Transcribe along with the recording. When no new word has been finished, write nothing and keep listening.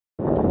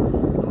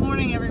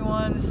morning,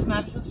 everyone. This is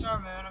Madison Star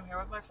Moon. I'm here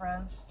with my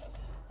friends.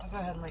 I'll go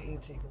ahead and let you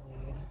take the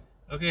lead.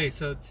 Okay,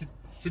 so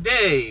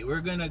today we're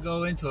going to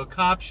go into a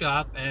cop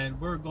shop and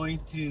we're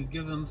going to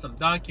give them some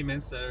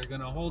documents that are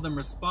going to hold them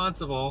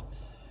responsible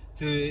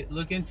to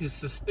look into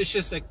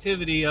suspicious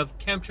activity of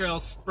chemtrail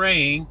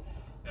spraying,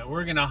 and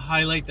we're going to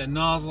highlight the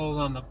nozzles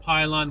on the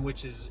pylon,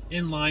 which is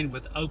in line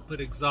with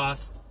output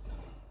exhaust,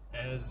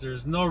 as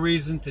there's no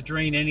reason to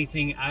drain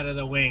anything out of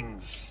the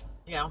wings.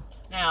 Yeah.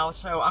 Now,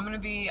 so I'm going to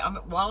be,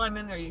 while I'm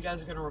in there, you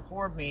guys are going to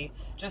record me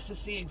just to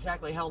see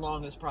exactly how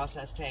long this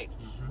process takes.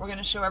 We're going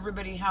to show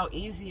everybody how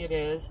easy it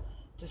is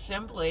to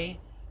simply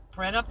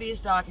print up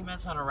these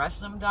documents on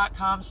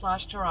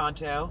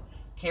arrestthem.com/Toronto,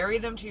 carry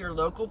them to your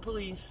local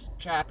police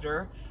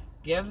chapter,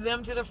 give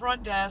them to the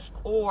front desk,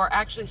 or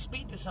actually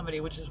speak to somebody,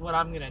 which is what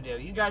I'm going to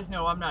do. You guys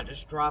know I'm not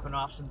just dropping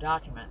off some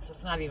documents.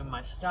 That's not even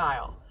my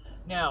style.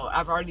 No,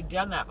 I've already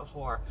done that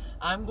before.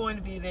 I'm going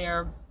to be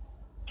there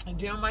and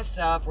doing my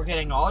stuff. We're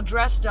getting all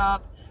dressed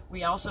up.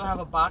 We also have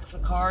a box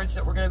of cards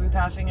that we're going to be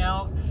passing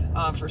out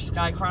for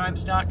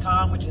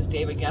skycrimes.com, which is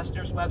David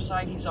Gessner's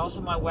website. He's also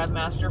my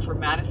webmaster for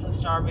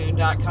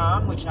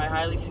MadisonStarMoon.com, which I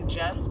highly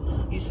suggest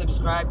you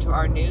subscribe to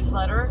our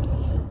newsletter.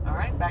 All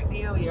right, back to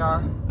you,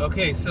 ER.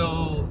 Okay,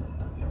 so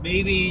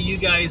maybe you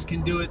guys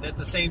can do it at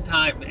the same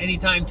time,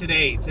 anytime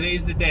today.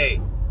 Today's the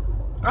day.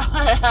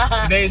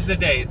 Today's the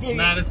day. It's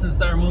Madison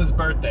Star Moon's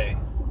birthday.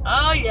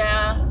 Oh,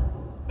 yeah.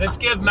 Let's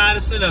give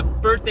Madison a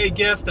birthday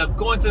gift of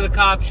going to the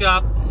cop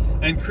shop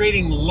and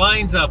creating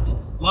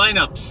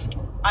lineups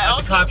at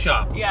the cop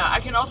shop. Yeah, I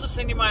can also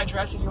send you my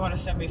address if you want to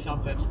send me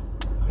something.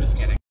 I'm just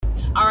kidding.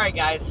 All right,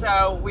 guys,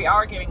 so we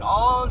are getting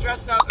all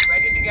dressed up and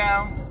ready to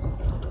go.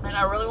 And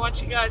I really want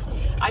you guys,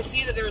 I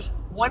see that there's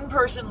one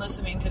person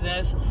listening to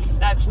this.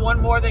 That's one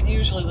more than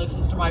usually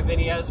listens to my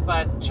videos,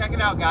 but check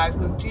it out, guys.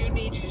 We do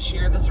need you to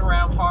share this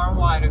around far and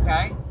wide,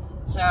 okay?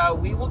 So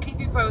we will keep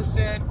you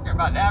posted. We're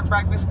about to have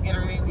breakfast and get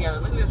everything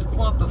together. Look at this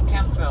clump of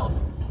chem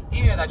filth.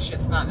 You know that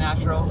shit's not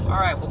natural. All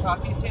right, we'll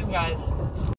talk to you soon, guys.